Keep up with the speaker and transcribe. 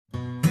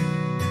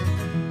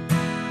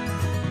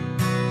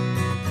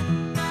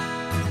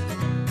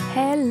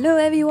Hello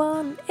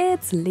everyone,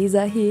 it's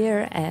Lisa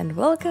here and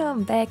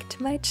welcome back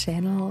to my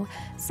channel.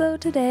 So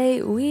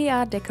today we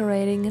are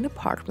decorating an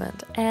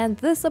apartment and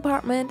this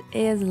apartment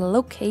is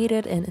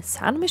located in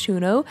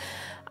Myshuno.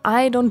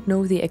 I don't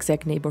know the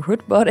exact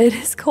neighborhood, but it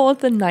is called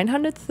the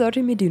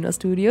 930 Medina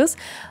Studios.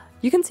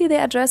 You can see the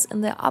address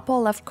in the upper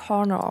left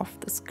corner of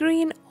the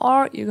screen,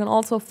 or you can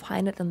also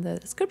find it in the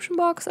description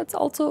box. It's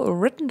also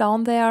written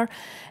down there.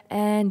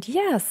 And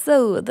yeah,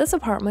 so this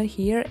apartment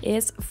here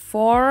is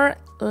for,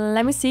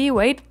 let me see,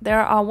 wait,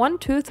 there are 1,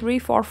 2, 3,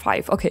 4,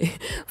 5. Okay,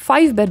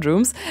 5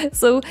 bedrooms.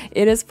 So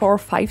it is for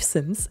 5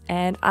 Sims.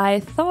 And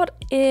I thought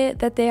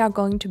that they are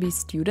going to be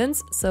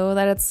students, so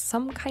that it's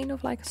some kind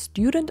of like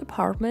student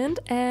apartment.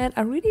 And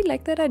I really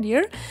like that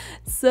idea.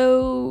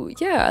 So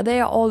yeah, they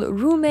are all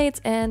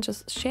roommates and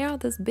just share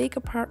this big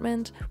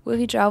apartment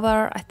with each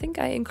other. I think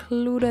I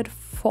included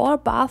 4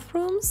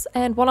 bathrooms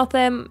and one of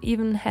them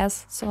even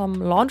has some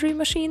laundry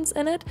machines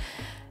in it.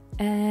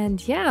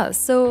 And yeah,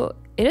 so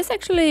it is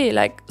actually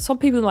like, some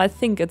people might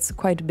think it's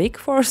quite big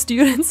for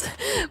students,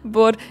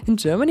 but in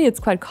Germany it's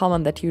quite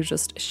common that you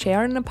just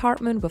share an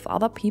apartment with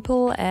other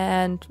people,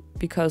 and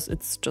because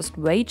it's just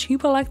way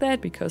cheaper like that,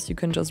 because you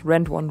can just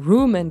rent one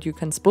room and you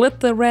can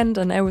split the rent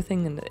and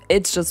everything, and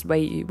it's just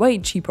way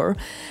cheaper.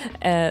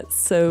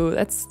 So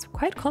that's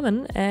quite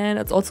common, and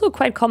it's also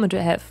quite common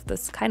to have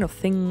this kind of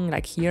thing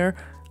like here,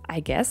 I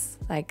guess,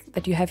 like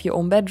that you have your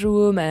own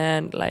bedroom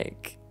and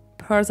like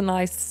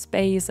personalized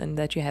space, and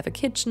that you have a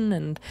kitchen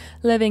and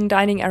living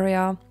dining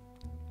area.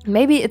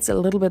 Maybe it's a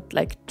little bit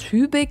like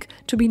too big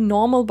to be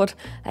normal, but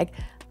like,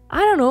 I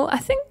don't know, I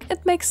think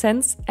it makes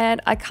sense and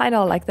I kind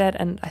of like that,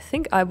 and I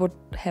think I would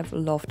have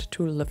loved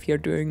to live here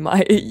during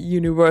my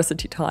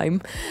university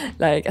time.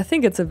 Like, I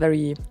think it's a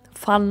very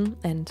fun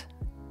and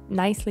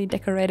nicely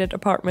decorated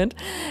apartment.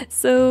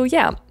 So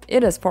yeah,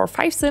 it is for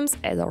 5 Sims,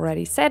 as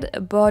already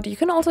said, but you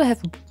can also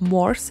have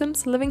more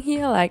Sims living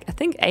here, like I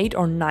think 8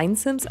 or 9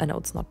 Sims. I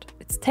know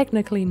it's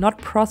technically not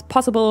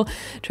possible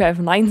to have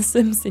 9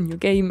 Sims in your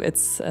game.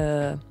 It's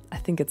I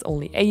think it's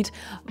only 8,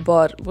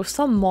 but with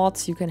some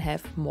mods you can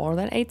have more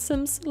than 8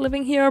 Sims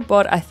living here,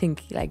 but I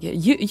think like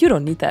you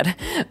don't need that.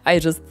 I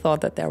just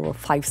thought that there were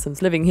 5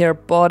 Sims living here,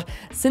 but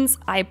since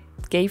I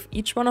gave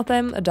each one of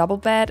them a double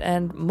bed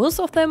and most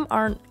of them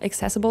aren't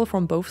accessible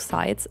from both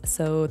sides,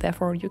 so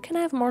therefore you can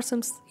have more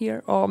Sims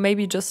here, or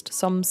maybe just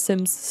some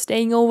Sims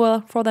staying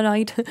over for the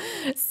night,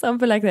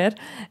 something like that.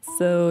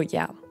 So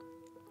yeah.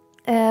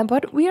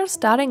 But we are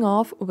starting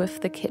off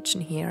with the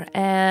kitchen here,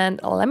 and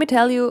let me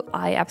tell you,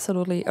 I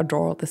absolutely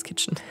adore this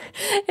kitchen.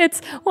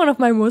 It's one of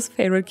my most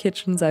favorite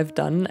kitchens I've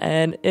done,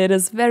 and it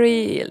is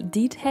very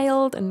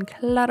detailed and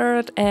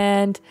cluttered,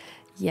 and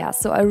yeah,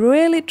 so I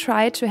really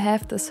try to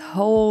have this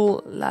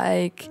whole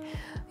like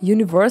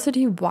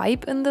university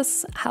vibe in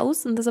this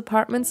house, in this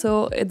apartment,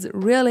 so it's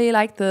really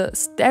like the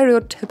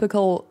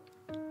stereotypical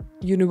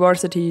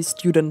university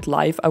student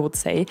life, I would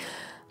say.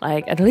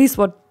 Like, at least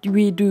what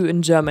we do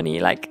in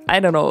Germany. Like,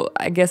 I don't know,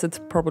 I guess it's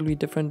probably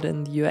different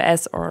in the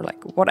US or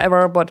like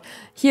whatever, but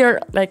here,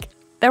 like,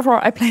 therefore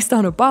I placed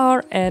down a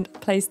bar and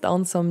placed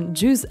down some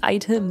juice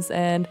items,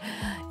 and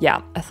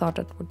yeah, I thought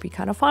that would be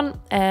kind of fun.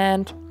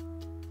 And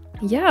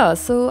yeah,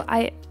 so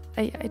I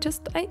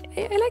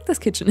like this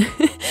kitchen.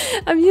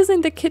 I'm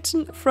using the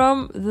kitchen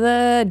from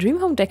the Dream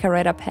Home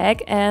Decorator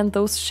pack, and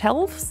those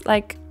shelves,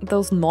 like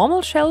those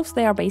normal shelves,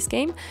 they are base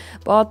game,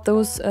 but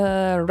those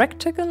square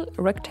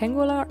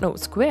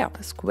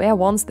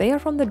ones, they are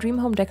from the Dream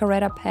Home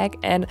Decorator pack,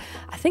 and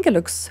I think it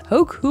looks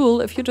so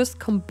cool if you just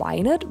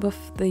combine it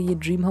with the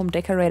Dream Home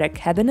Decorator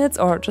cabinets,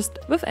 or just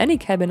with any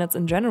cabinets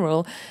in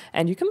general,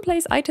 and you can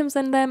place items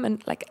in them,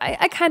 and like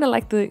I kind of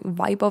like the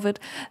vibe of it,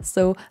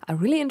 so I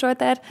really enjoyed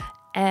that.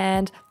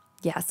 And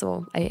yeah,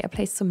 so I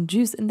placed some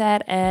juice in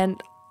that, and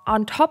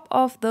on top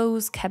of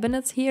those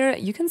cabinets here,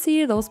 you can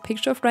see those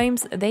picture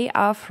frames. They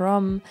are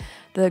from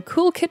the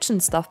Cool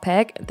Kitchen Stuff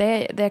Pack.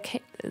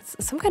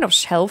 Some kind of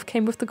shelf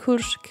came with the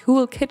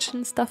Cool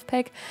Kitchen Stuff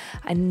Pack.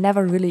 I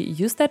never really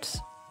used that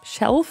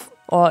shelf,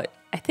 or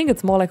I think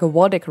it's more like a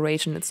wall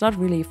decoration. It's not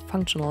really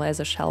functional as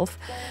a shelf,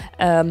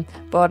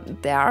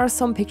 but there are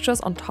some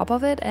pictures on top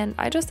of it, and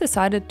I just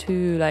decided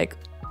to like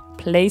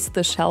place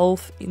the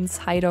shelf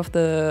inside of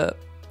the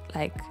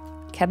like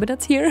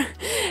cabinets here.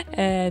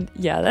 And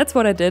yeah, that's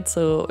what I did.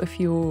 So if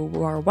you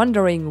were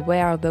wondering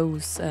where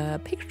those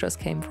pictures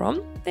came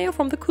from, they are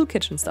from the Cool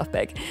Kitchen Stuff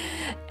Pack.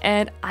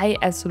 And I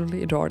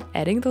absolutely adored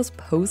adding those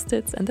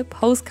post-its and the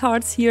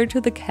postcards here to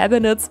the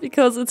cabinets,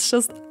 because it's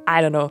just,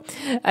 I don't know,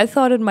 I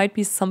thought it might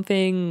be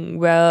something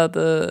where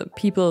the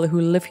people who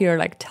live here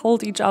like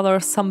told each other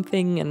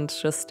something and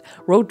just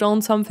wrote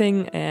down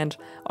something, and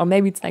or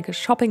maybe it's like a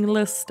shopping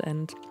list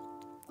and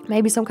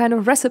maybe some kind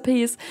of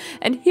recipes.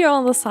 And here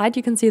on the side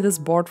you can see this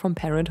board from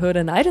Parenthood,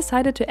 and I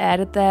decided to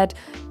add that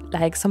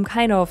like some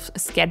kind of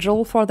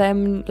schedule for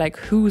them, like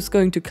who's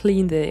going to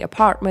clean the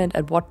apartment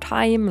at what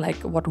time, like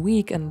what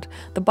week, and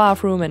the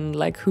bathroom, and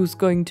like who's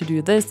going to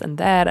do this and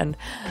that. And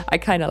I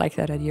kind of like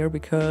that idea,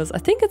 because I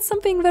think it's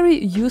something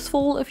very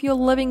useful if you're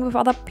living with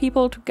other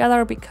people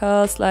together,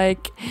 because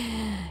like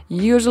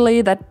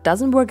usually that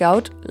doesn't work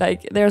out.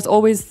 Like there's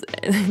always,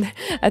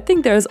 I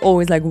think there's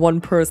always like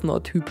one person or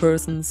two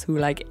persons who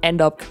like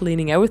end up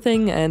cleaning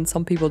everything and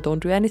some people don't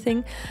do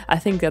anything. I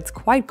think that's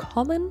quite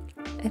common.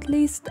 At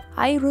least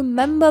I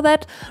remember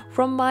that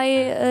from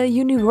my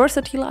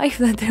university life,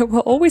 that there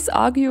were always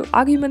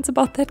arguments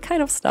about that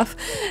kind of stuff.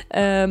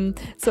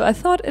 So I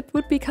thought it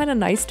would be kind of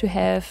nice to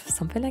have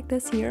something like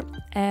this here.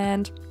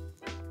 And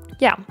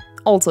yeah,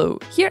 also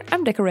here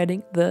I'm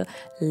decorating the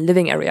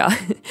living area.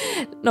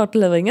 Not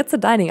living, it's a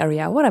dining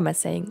area. What am I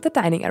saying? The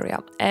dining area.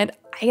 And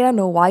I don't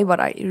know why, but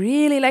I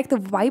really like the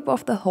vibe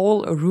of the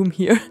whole room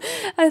here.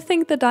 I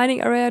think the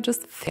dining area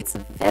just fits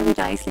very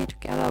nicely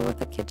together with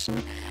the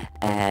kitchen.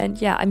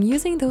 And yeah, I'm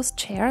using those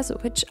chairs,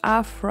 which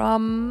are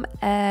from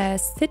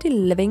City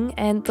Living,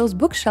 and those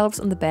bookshelves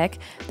on the back,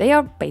 they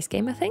are base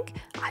game, I think.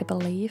 I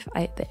believe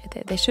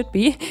they should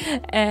be.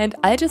 And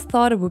I just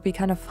thought it would be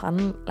kind of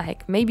fun.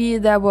 Like maybe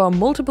there were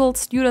multiple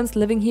students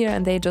living here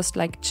and they just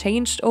like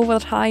changed over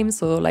time.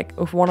 So like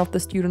if one of the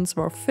students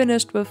were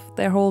finished with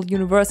their whole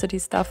university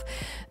stuff,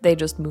 they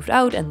just moved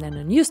out and then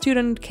a new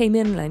student came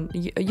in, and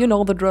you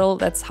know the drill.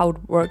 That's how it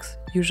works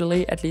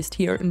usually, at least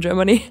here in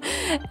Germany.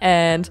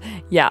 And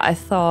yeah, I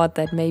thought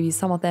that maybe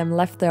some of them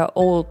left their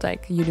old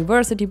like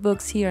university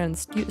books here and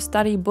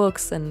study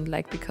books, and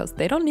like because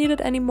they don't need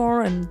it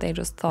anymore, and they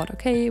just thought,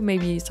 okay,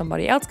 maybe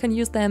somebody else can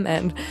use them.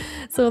 And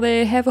so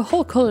they have a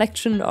whole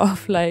collection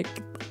of like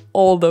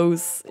all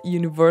those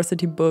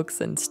university books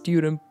and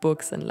student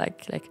books and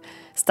like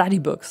study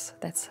books.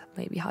 That's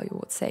maybe how you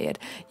would say it.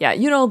 Yeah,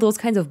 you know, those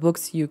kinds of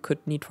books you could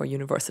need for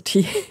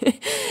university.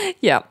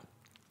 Yeah.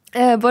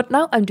 But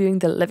now I'm doing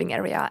the living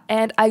area,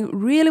 and I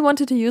really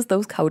wanted to use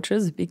those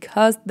couches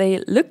because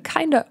they look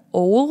kind of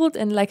old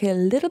and like a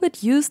little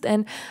bit used,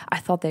 and I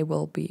thought they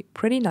will be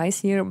pretty nice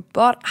here.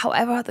 But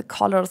however, the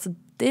colors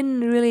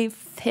didn't really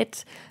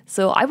fit,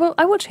 so I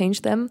will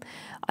change them.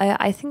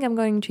 I think I'm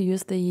going to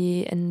use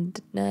the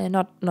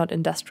not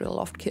industrial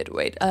loft kit.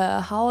 Wait,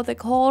 how are they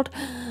called?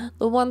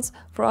 The ones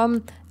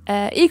from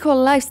Eco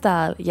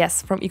Lifestyle.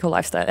 Yes, from Eco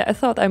Lifestyle. I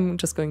thought I'm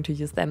just going to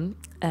use them.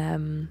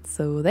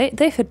 So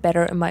they fit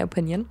better in my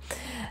opinion.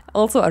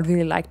 Also, I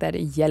really like that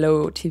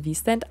yellow TV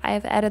stand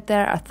I've added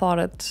there. I thought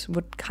it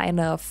would kind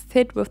of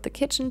fit with the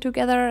kitchen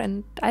together,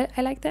 and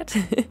I like that.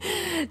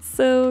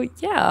 So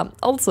yeah,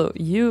 also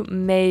you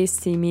may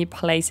see me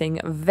placing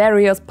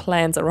various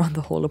plants around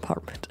the whole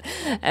apartment.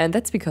 And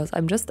that's because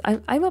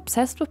I'm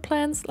obsessed with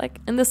plants. Like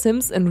in The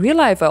Sims, in real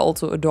life I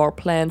also adore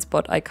plants,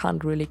 but I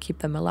can't really keep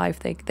them alive.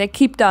 They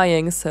keep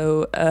dying,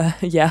 so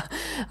yeah,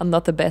 I'm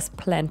not the best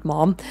plant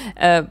mom.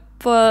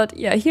 But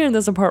yeah, here in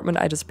this apartment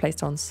I just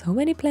placed on so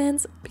many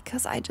plants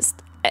because I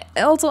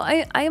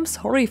am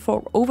sorry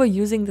for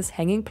overusing this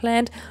hanging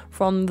plant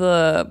from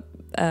the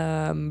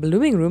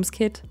blooming rooms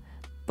kit,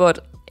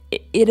 but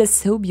it is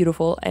so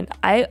beautiful, and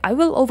I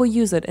will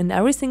overuse it in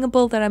every single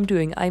build that I'm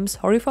doing. I'm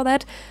sorry for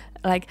that.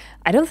 Like,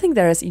 I don't think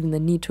there is even the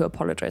need to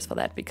apologize for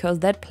that, because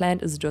that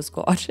plant is just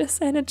gorgeous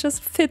and it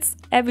just fits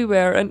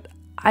everywhere, and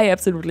I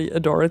absolutely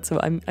adore it, so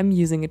I'm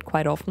using it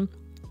quite often.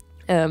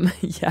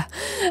 Yeah,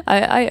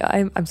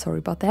 I'm sorry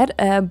about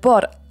that.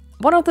 But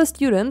one of the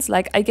students,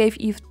 like I gave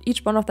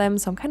each one of them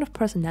some kind of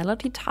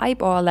personality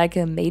type or like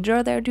a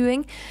major they're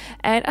doing.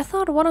 And I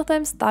thought one of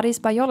them studies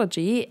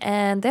biology,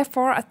 and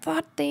therefore I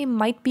thought they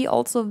might be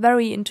also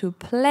very into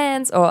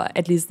plants, or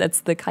at least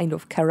that's the kind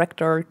of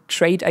character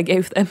trait I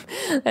gave them,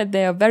 that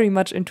they are very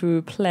much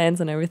into plants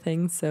and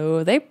everything.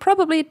 So they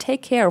probably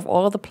take care of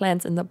all the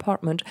plants in the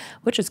apartment,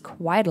 which is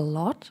quite a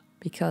lot,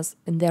 because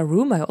in their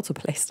room I also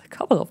placed a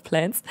couple of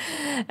plants.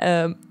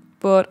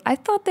 But I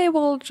thought they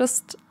will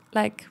just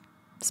like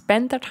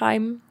spend their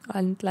time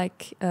and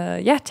like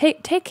yeah,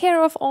 take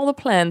care of all the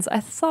plants.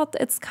 I thought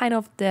it's kind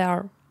of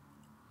their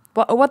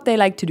what they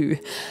like to do.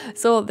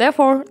 So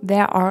therefore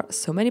there are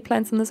so many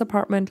plants in this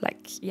apartment,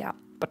 like, yeah,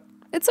 but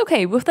it's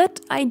okay. With that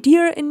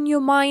idea in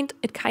your mind,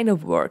 it kind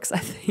of works, I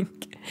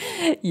think.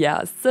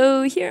 Yeah,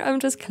 so here I'm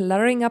just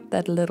cluttering up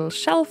that little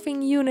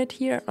shelving unit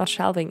here. Not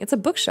shelving, it's a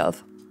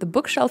bookshelf. The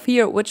bookshelf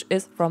here, which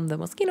is from the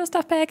Moschino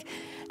stuff pack.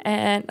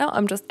 And now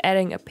I'm just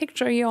adding a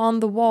picture here on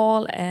the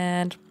wall,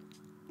 and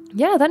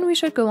yeah, then we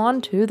should go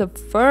on to the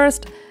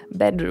first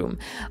bedroom.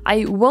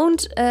 I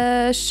won't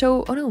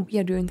show... Oh no, we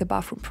are doing the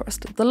bathroom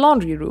first. The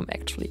laundry room,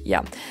 actually,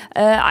 yeah.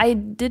 I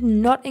did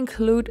not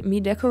include me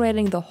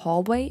decorating the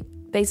hallway,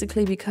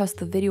 basically because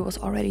the video was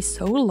already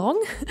so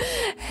long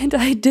and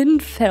I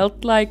didn't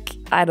felt like,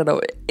 I don't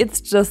know,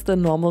 it's just a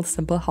normal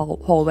simple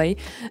hallway.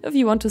 If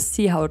you want to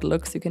see how it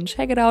looks, you can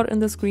check it out in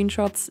the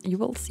screenshots, you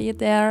will see it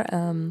there.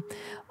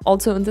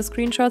 Also in the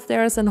screenshots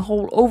there is a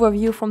whole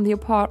overview from the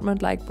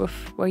apartment, like with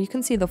where you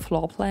can see the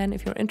floor plan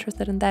if you're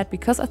interested in that,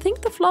 because I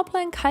think the floor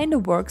plan kind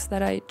of works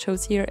that I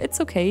chose here.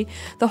 It's okay.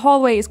 The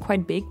hallway is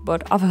quite big,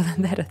 but other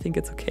than that I think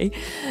it's okay.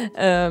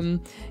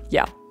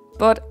 Yeah.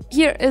 But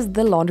here is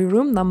the laundry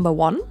room, number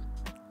 1.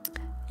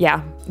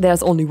 Yeah,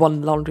 there's only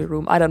one laundry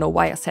room. I don't know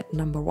why I said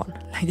number 1.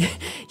 Like,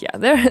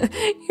 yeah,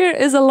 here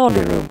is a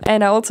laundry room.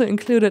 And I also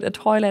included a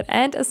toilet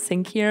and a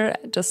sink here,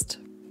 just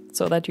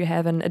so that you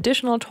have an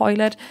additional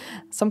toilet,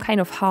 some kind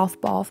of half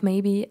bath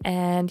maybe.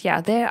 And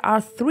yeah, there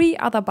are 3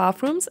 other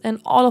bathrooms, and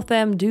all of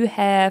them do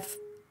have,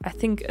 I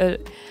think,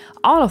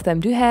 all of them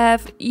do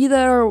have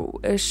either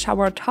a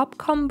shower tub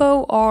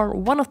combo, or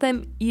one of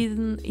them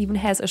even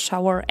has a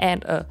shower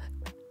and a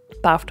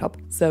bathtub.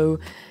 So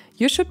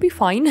you should be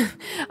fine.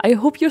 I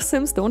hope your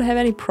Sims don't have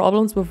any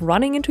problems with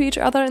running into each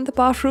other in the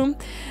bathroom.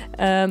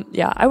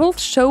 Yeah, I will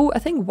show, I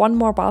think, one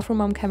more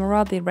bathroom on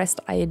camera. The rest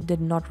I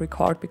did not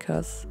record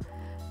because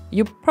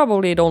you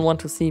probably don't want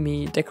to see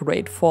me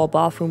decorate 4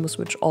 bathrooms,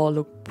 which all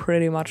look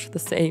pretty much the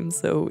same.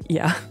 So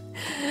yeah.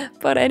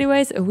 But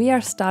anyways, we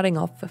are starting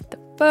off with the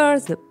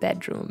first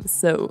bedroom.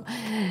 So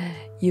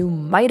you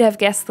might have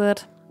guessed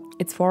it.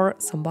 It's for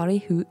somebody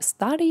who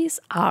studies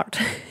art,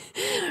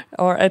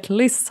 or at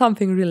least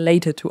something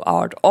related to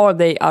art, or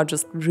they are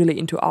just really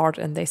into art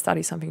and they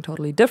study something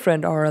totally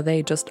different, or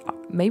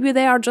maybe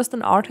they are just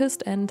an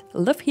artist and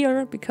live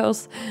here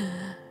because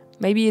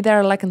maybe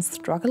they're like a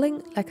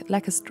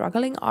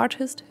struggling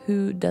artist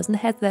who doesn't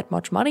have that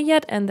much money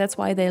yet, and that's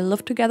why they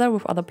live together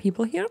with other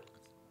people here.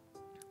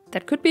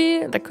 That could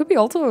be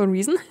also a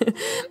reason.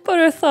 But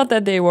I thought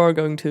that they were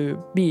going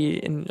to be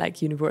in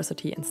like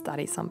university and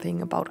study something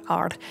about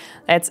art.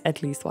 That's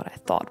at least what I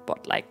thought.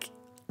 But like,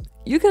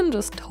 you can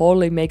just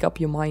totally make up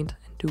your mind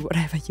and do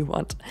whatever you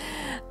want.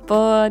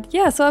 But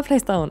yeah, so I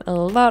placed down a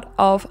lot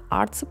of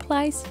art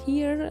supplies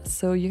here.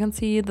 So you can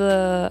see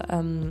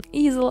the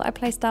easel I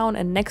placed down,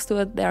 and next to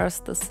it there's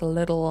this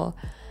little,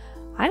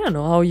 I don't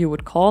know how you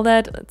would call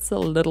that. It's a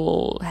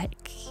little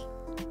like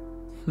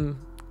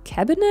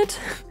cabinet.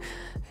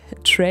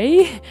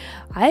 Tray?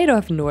 I don't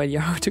have no idea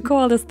how to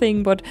call this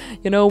thing, but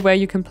you know, where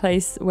you can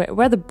place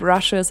where the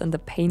brushes and the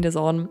paint is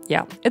on.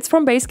 Yeah, it's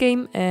from base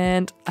game,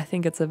 and I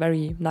think it's a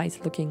very nice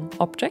looking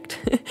object.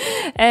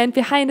 And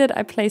behind it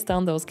I placed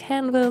down those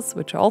canvas,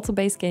 which are also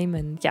base game,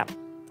 and yeah,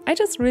 I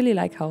just really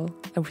like how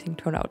everything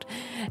turned out.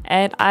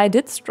 And I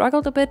did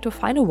struggle a bit to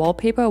find a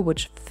wallpaper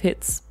which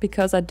fits,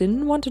 because I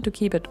didn't want to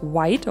keep it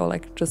white or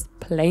like just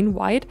plain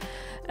white.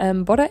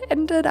 But I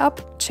ended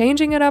up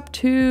changing it up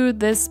to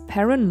this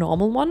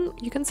Paranormal one.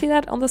 You can see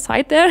that on the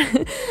side there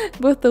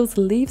with those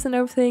leaves and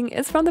everything.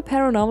 It's from the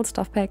Paranormal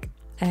stuff pack,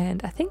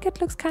 and I think it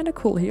looks kind of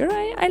cool here.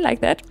 I like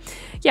that.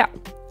 Yeah.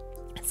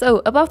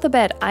 So above the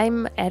bed,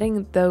 I'm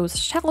adding those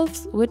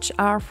shelves, which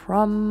are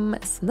from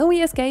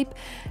Snowy Escape,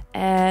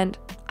 and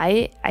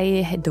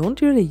I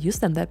don't really use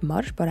them that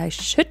much, but I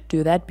should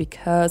do that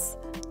because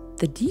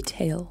the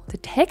detail, the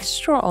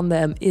texture on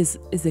them is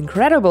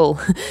incredible.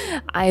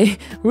 I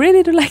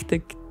really do like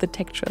the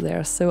texture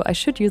there, so I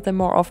should use them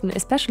more often,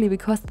 especially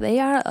because they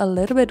are a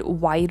little bit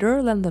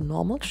wider than the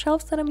normal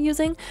shelves that I'm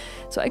using.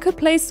 So I could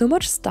place so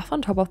much stuff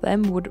on top of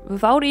them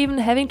without even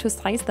having to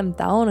size them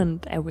down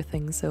and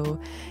everything.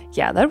 So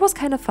yeah, that was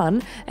kind of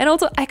fun. And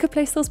also I could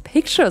place those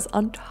pictures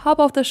on top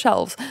of the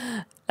shelves.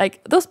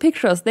 Like those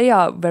pictures, they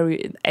are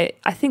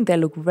I think they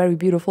look very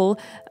beautiful,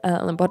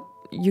 but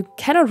you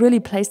cannot really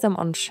place them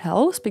on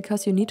shelves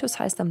because you need to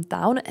size them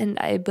down, and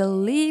I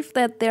believe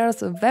that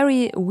there's a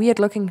very weird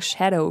looking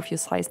shadow if you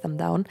size them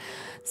down.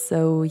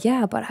 So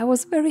yeah, but I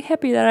was very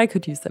happy that I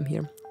could use them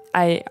here.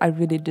 I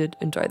really did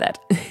enjoy that.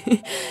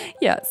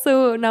 Yeah,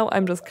 so now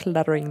I'm just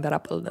cluttering that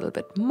up a little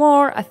bit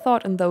more. I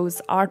thought in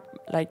those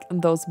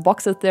in those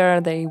boxes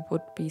there, they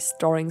would be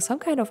storing some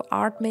kind of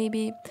art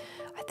maybe.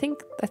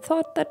 I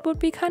thought that would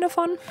be kind of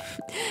fun.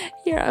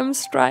 Here I'm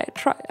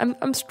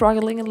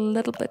struggling a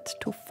little bit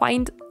to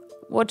find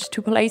what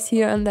to place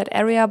here in that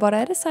area, but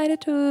I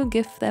decided to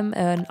give them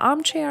an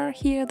armchair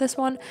here, this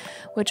one,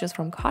 which is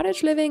from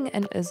Cottage Living,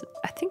 and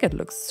I think it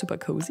looks super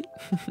cozy.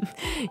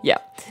 Yeah,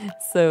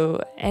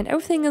 so, and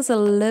everything is a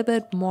little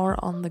bit more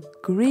on the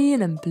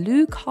green and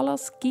blue color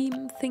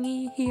scheme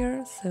thingy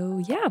here,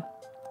 so yeah.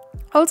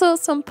 Also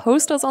some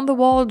posters on the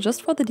wall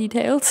just for the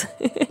details.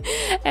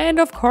 And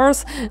of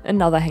course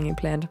another hanging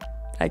plant.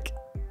 Like,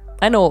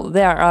 I know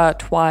there are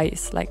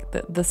twice, like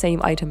the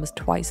same item is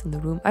twice in the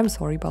room. I'm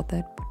sorry about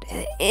that, but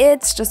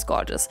it's just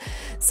gorgeous.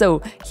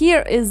 So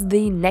here is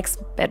the next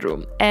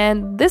bedroom,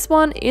 and this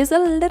one is a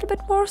little bit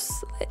more,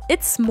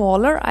 it's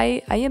smaller,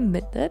 I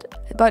admit it,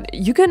 but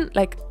you can,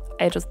 like,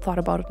 I just thought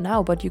about it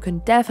now, but you can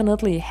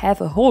definitely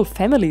have a whole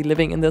family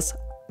living in this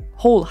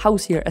whole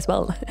house here as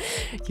well.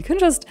 You can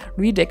just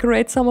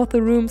redecorate some of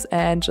the rooms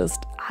and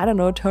just, I don't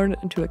know, turn it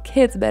into a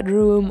kid's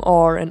bedroom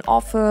or an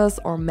office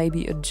or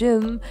maybe a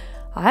gym.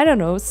 I don't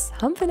know,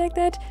 something like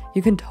that.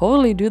 You can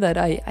totally do that.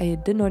 I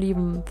did not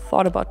even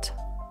thought about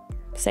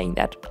saying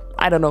that.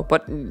 I don't know,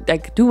 but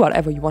like, do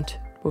whatever you want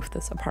with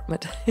this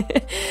apartment.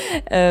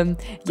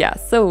 Yeah,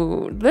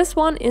 so this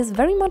one is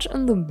very much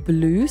in the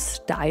blue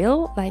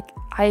style. Like,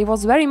 I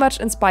was very much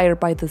inspired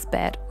by this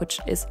bed,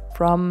 which is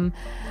from,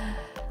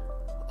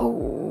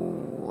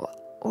 oh,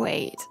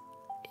 wait.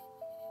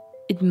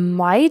 It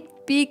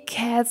might be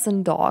Cats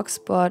and Dogs,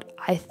 but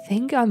I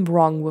think I'm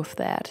wrong with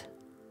that.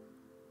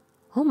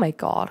 Oh my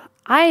god.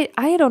 I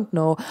don't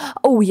know.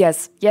 Oh,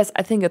 yes,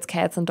 I think it's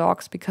Cats and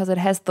Dogs because it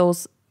has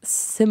those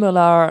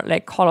similar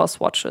like color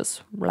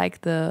swatches,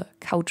 like the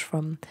couch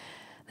from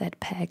that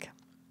pack.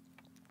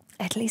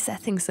 At least I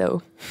think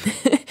so.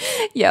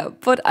 Yeah,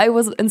 but I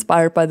was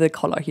inspired by the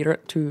color here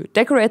to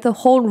decorate the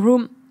whole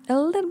room a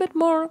little bit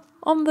more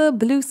on the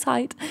blue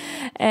side.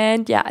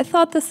 And yeah, I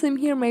thought the sim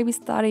here maybe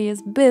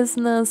studies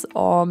business,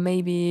 or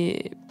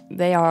maybe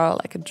they are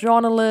like a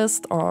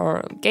journalist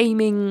or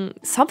gaming,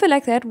 something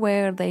like that,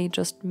 where they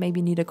just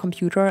maybe need a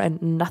computer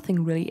and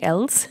nothing really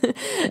else.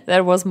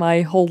 That was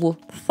my whole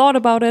thought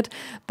about it.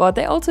 But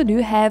they also do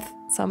have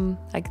some,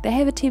 like they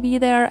have a TV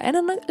there and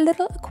a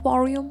little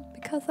aquarium,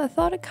 because I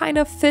thought it kind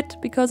of fit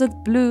because it's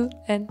blue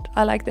and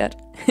I like that.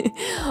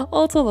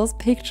 Also those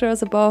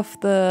pictures above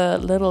the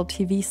little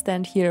TV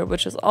stand here,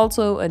 which is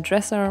also a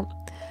dresser.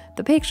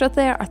 The pictures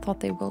there, I thought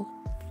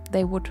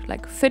they would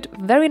like fit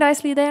very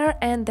nicely there,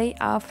 and they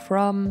are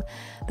from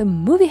the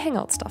movie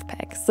Hangout stuff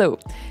pack. So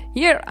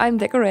here I'm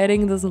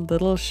decorating this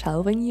little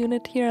shelving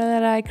unit here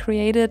that I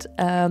created.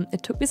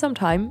 It took me some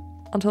time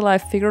until I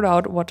figured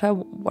out what I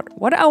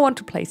want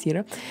to place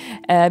here,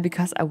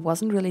 because I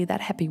wasn't really that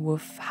happy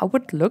with how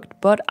it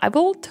looked. But I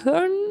will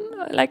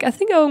I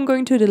think I'm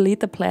going to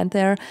delete the plant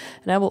there,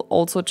 and I will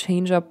also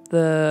change up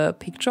the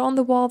picture on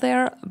the wall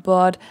there.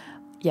 But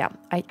yeah,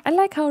 I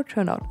like how it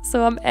turned out.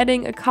 So I'm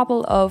adding a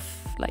couple of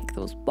like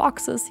those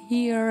boxes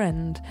here,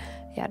 and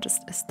yeah,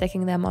 just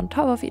stacking them on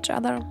top of each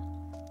other.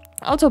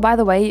 Also, by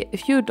the way,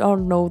 if you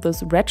don't know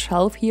this red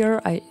shelf here,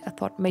 I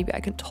thought maybe I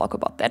can talk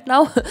about that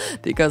now,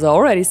 because I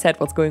already said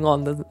what's going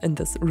on in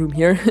this room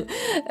here.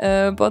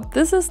 But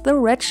this is the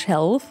red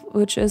shelf,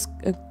 which is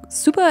a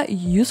super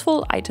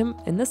useful item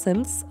in The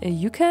Sims.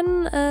 You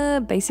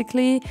can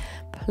basically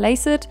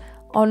place it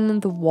on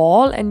the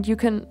wall, and you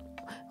can...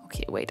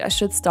 Okay, wait, I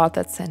should start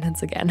that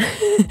sentence again.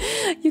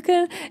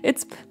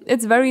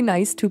 It's very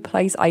nice to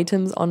place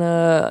items on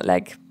a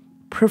like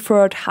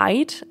preferred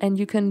height, and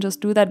you can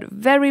just do that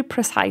very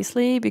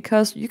precisely,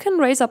 because you can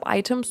raise up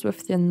items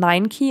with the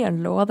 9 key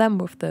and lower them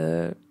with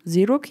the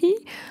 0 key.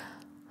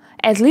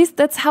 At least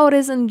that's how it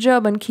is in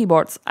German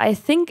keyboards. I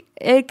think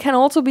it can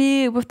also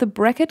be with the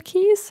bracket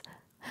keys.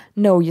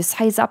 No, you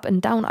size up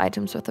and down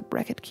items with the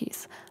bracket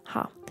keys.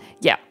 Huh.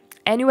 Yeah.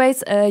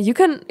 Anyways, I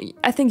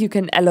think you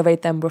can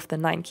elevate them with the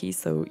 9 key,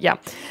 so yeah.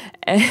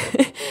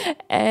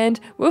 And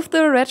with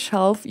the red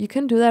shelf, you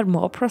can do that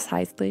more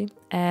precisely.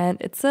 And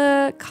it's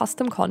a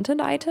custom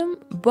content item,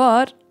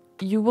 but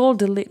you will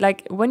delete,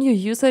 like when you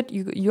use it,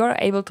 you are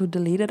able to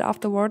delete it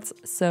afterwards.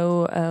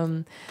 So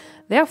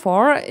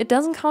therefore, it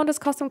doesn't count as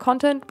custom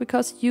content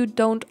because you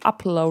don't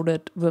upload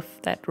it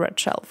with that red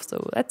shelf.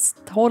 So that's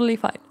totally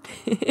fine.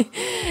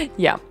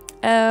 Yeah.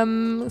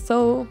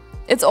 So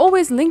it's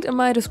always linked in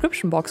my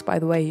description box, by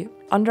the way.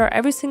 Under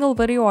every single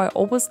video, I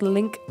always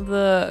link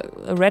the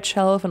red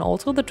shelf and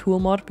also the tool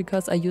mod,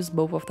 because I use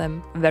both of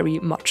them very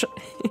much.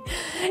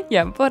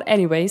 Yeah, but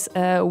anyways,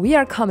 we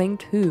are coming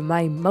to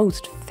my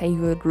most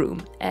favorite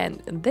room,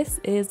 and this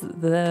is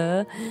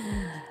the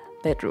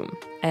bedroom.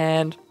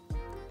 And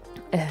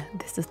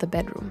this is the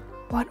bedroom.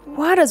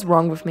 What is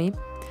wrong with me?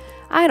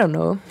 I don't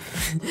know.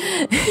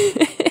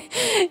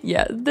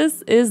 Yeah,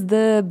 this is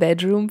the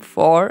bedroom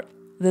for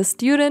the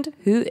student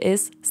who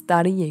is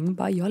studying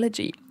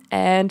biology.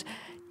 And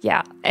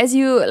yeah, as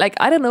you, like,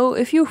 I don't know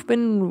if you've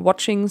been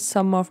watching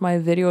some of my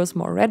videos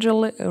more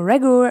regularly,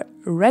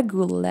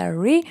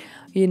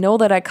 you know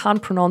that I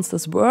can't pronounce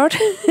this word.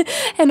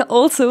 And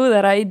also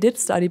that I did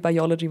study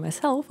biology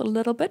myself a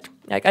little bit.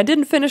 Like, I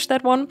didn't finish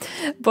that one,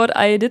 but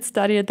I did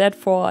study that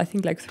for, I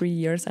think, like 3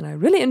 years, and I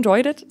really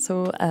enjoyed it.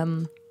 So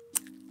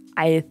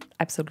I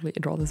absolutely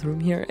adore this room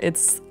here.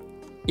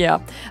 Yeah,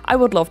 I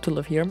would love to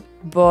live here,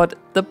 but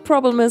the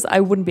problem is I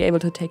wouldn't be able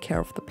to take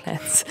care of the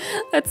plants.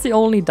 That's the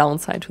only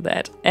downside to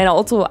that. And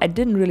also, I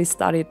didn't really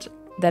study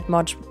that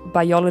much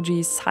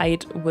biology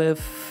side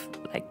with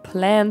like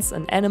plants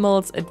and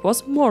animals. It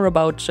was more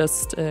about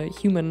just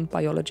human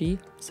biology.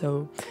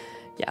 So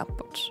yeah,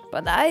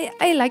 but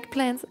I like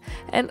plants,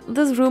 and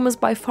this room is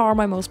by far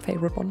my most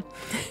favorite one.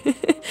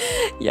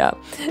 Yeah,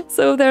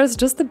 so there's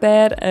just a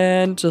bed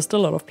and just a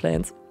lot of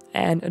plants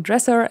and a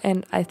dresser,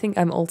 and I think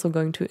I'm also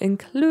going to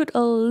include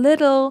a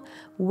little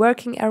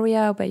working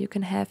area where you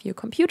can have your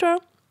computer.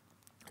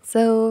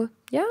 So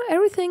yeah,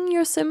 everything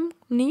your sim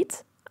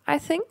needs, I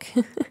think.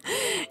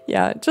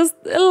 Yeah, just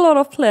a lot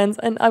of plants,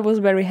 and I was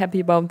very happy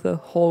about the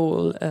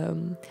whole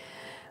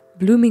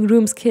Blooming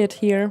Rooms kit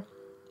here.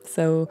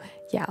 So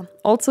yeah,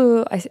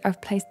 also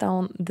I've placed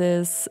down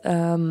this,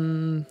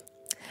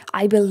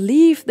 I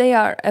believe they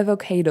are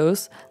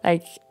avocados,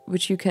 like,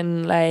 which you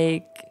can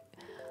like,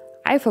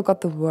 I forgot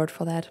the word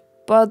for that,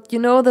 but you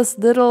know this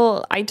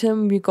little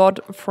item we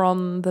got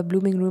from the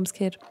Blooming Rooms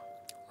kit,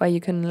 where you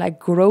can like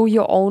grow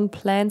your own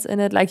plants in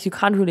it. Like, you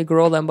can't really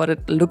grow them, but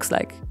it looks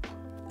like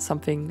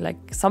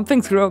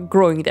something's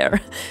growing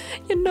there.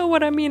 You know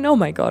what I mean? Oh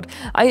my god,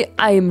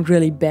 I'm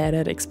really bad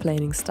at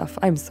explaining stuff.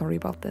 I'm sorry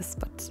about this,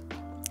 but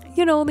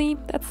you know me,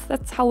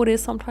 that's how it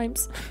is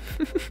sometimes.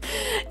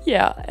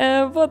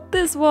 Yeah, but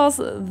this was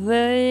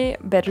the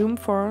bedroom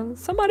for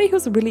somebody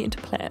who's really into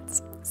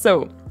plants.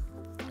 So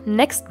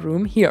next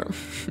room here.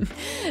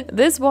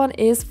 This one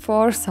is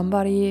for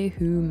somebody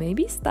who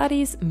maybe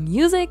studies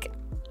music,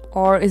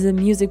 or is a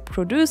music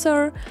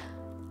producer,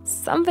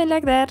 something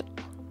like that.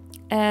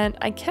 And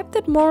I kept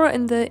it more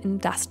in the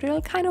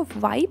industrial kind of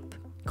vibe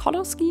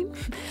color scheme.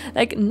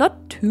 Like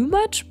not too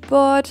much,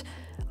 but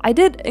I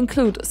did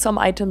include some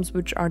items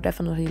which are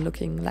definitely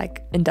looking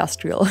like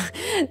industrial.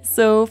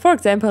 So for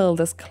example,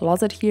 this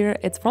closet here,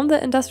 it's from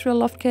the industrial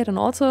loft kit, and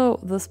also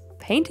this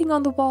painting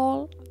on the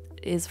wall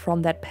is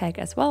from that pack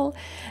as well.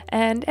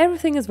 And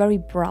everything is very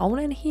brown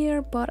in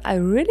here, but I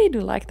really do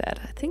like that.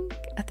 I think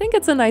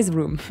it's a nice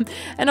room.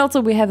 And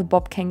also we have a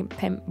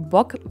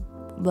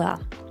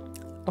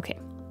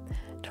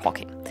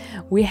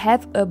We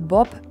have a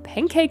Bob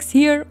pancakes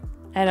here,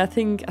 and I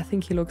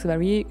think he looks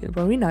very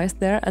nice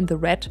there, and the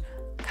red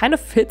kind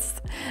of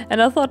fits.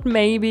 And I thought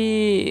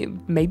maybe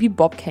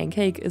Bob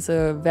Pancake is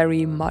a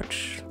very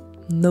much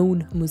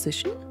known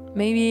musician.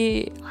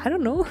 Maybe, I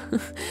don't know.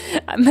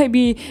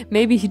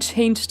 maybe he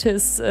changed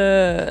his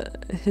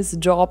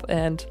job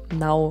and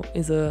now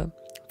is a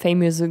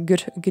famous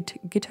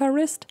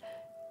guitarist.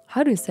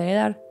 How do you say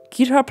that?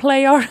 Guitar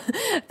player.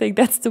 I think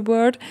that's the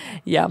word.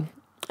 Yeah.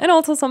 And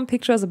also some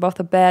pictures above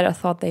the bed. I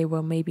thought they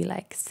were maybe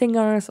like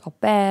singers or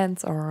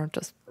bands or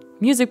just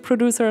music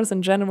producers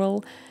in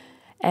general.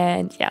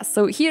 And yeah,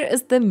 so here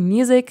is the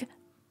music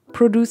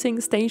producing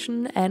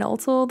station, and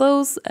also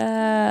those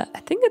I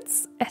think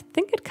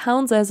it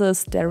counts as a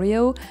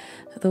stereo.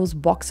 Those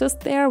boxes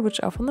there, which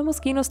are from the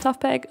Moschino stuff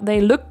pack,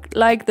 they look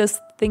like this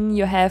thing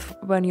you have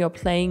when you're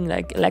playing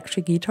like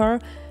electric guitar.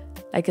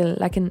 Like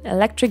an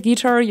electric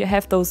guitar, you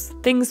have those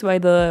things where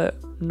the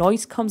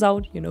noise comes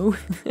out, you know.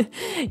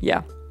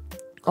 Yeah.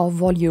 Or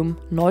volume.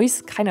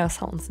 Noise kind of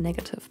sounds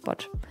negative,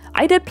 but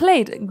I did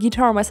play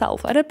guitar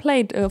myself. I did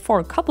play for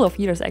a couple of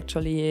years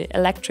actually,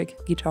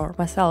 electric guitar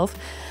myself.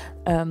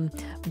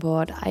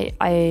 But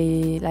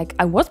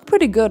I was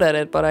pretty good at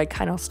it, but I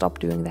kind of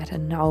stopped doing that,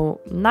 and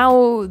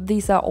now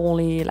these are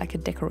only like a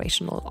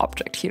decorational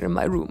object here in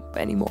my room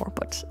anymore.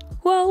 But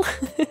well,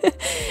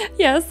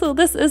 yeah, so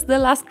this is the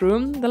last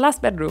room, the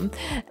last bedroom.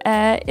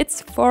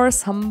 It's for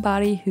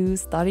somebody who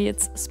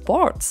studies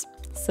sports.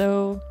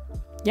 So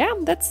yeah,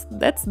 that's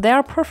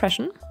their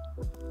profession.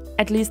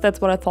 At least that's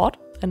what I thought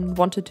and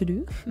wanted to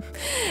do.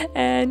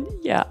 And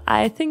yeah,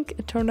 I think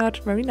it turned out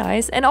very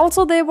nice. And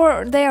also they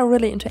are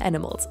really into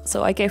animals,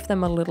 so I gave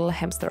them a little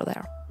hamster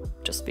there,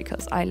 just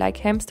because I like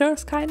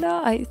hamsters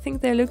kinda. I think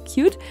they look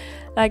cute.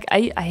 Like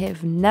I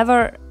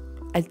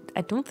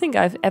don't think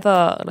I've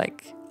ever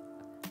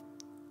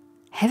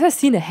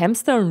seen a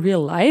hamster in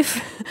real life.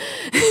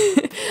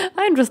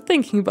 I'm just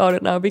thinking about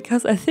it now,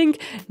 because I think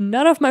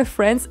none of my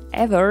friends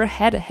ever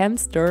had a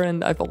hamster,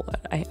 and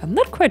I'm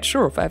not quite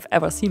sure if I've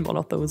ever seen one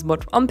of those,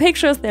 but on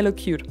pictures they look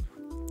cute.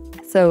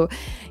 So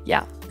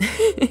yeah.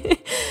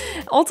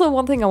 Also,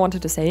 one thing I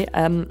wanted to say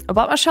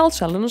about my shell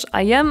challenge,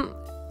 I am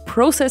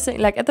processing,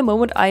 like at the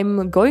moment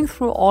I'm going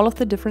through all of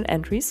the different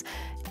entries.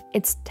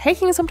 It's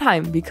taking some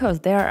time because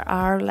there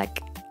are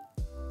like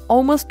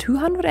almost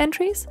 200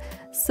 entries,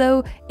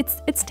 so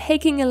it's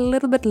taking a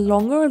little bit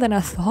longer than I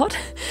thought.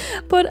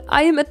 But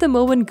I am at the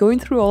moment going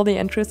through all the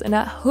entries, and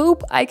I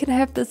hope I can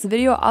have this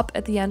video up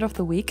at the end of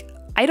the week.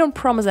 I don't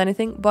promise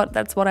anything, but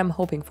that's what I'm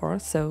hoping for.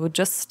 So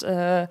just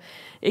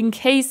in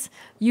case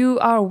you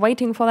are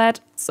waiting for that,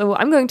 so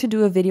I'm going to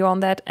do a video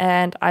on that,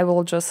 and I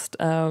will just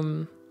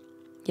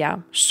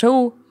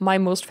show my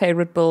most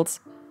favorite builds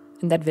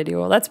in that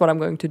video. That's what I'm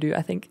going to do,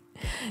 I think.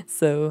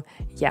 So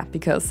yeah,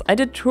 because I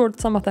did tour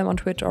some of them on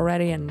Twitch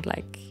already, and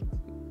like,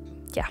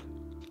 yeah.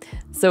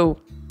 So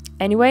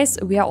anyways,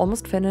 we are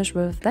almost finished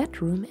with that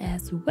room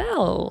as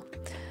well.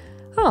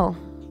 Oh,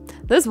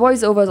 this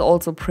voiceover is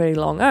also pretty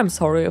long. I'm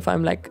sorry if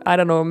I'm like, I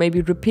don't know,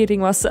 maybe repeating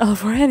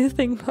myself or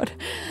anything, but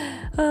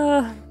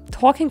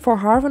talking for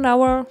half an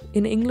hour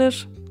in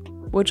English,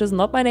 which is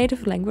not my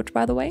native language,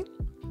 by the way.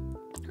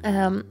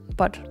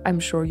 But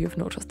I'm sure you've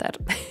noticed that.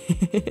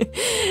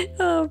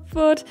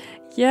 But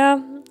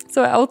yeah,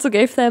 so I also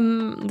gave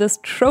them this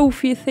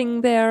trophy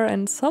thing there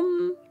and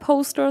some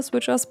posters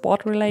which are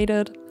sport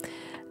related.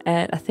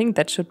 And I think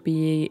that should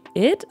be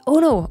it. Oh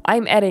no,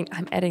 I'm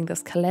adding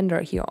this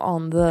calendar here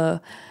on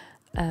the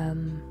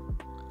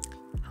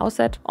how's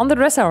that? On the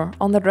dresser.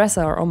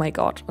 Oh my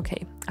god.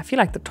 Okay. I feel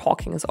like the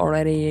talking is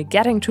already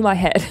getting to my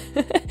head.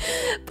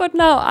 But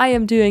now I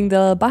am doing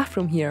the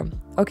bathroom here.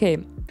 Okay.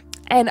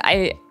 And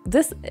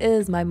this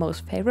is my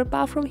most favorite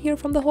bathroom here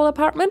from the whole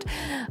apartment.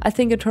 I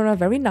think it turned out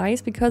very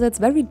nice because it's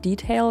very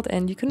detailed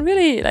and you can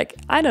really, like,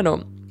 I don't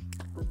know,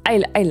 I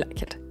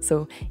like it.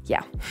 So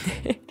yeah.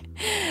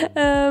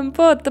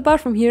 But the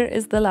bathroom here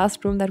is the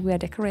last room that we are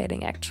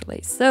decorating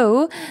actually.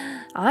 So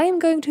I'm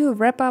going to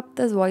wrap up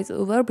this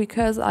voiceover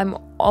because I'm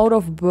out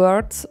of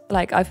words.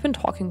 Like, I've been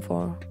talking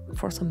for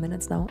some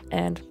minutes now,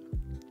 and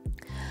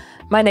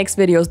my next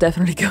video is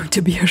definitely going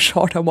to be a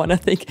shorter one, I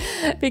think,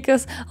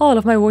 because all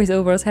of my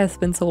voiceovers has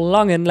been so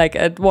long, and like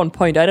at one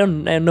point I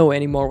don't know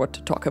anymore what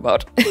to talk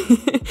about.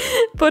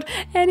 But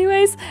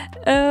anyways,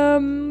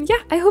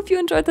 yeah, I hope you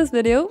enjoyed this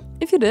video.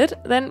 If you did,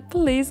 then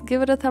please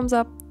give it a thumbs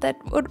up. That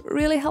would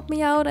really help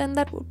me out, and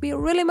that would be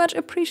really much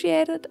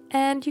appreciated.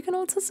 And you can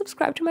also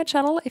subscribe to my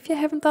channel if you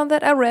haven't done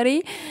that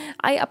already.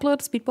 I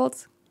upload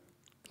speedbuilds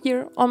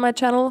here on my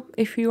channel.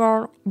 If you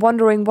are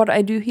wondering what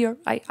I do here,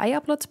 I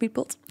upload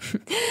speedbuilds.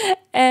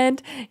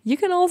 And you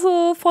can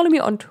also follow me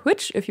on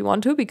Twitch if you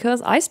want to,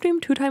 because I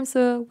stream 2 times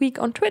a week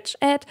on Twitch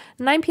at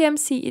 9 p.m.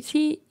 CET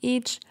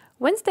each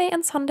Wednesday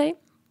and Sunday.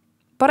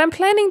 But I'm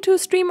planning to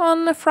stream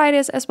on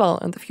Fridays as well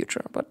in the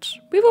future, but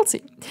we will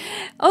see.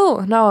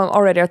 Oh, now I'm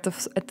already at the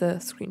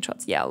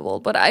screenshots. Yeah, well,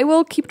 but I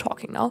will keep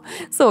talking now.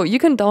 So you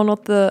can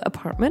download the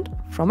apartment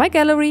from my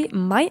gallery.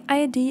 My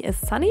ID is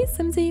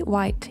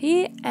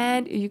sunnysimsieyt,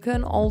 and you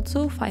can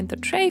also find the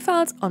tray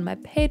files on my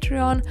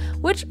Patreon,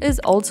 which is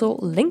also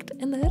linked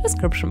in the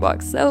description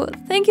box. So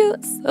thank you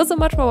so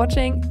much for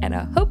watching, and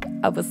I hope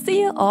I will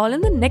see you all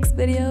in the next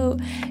video.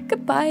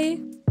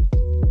 Goodbye.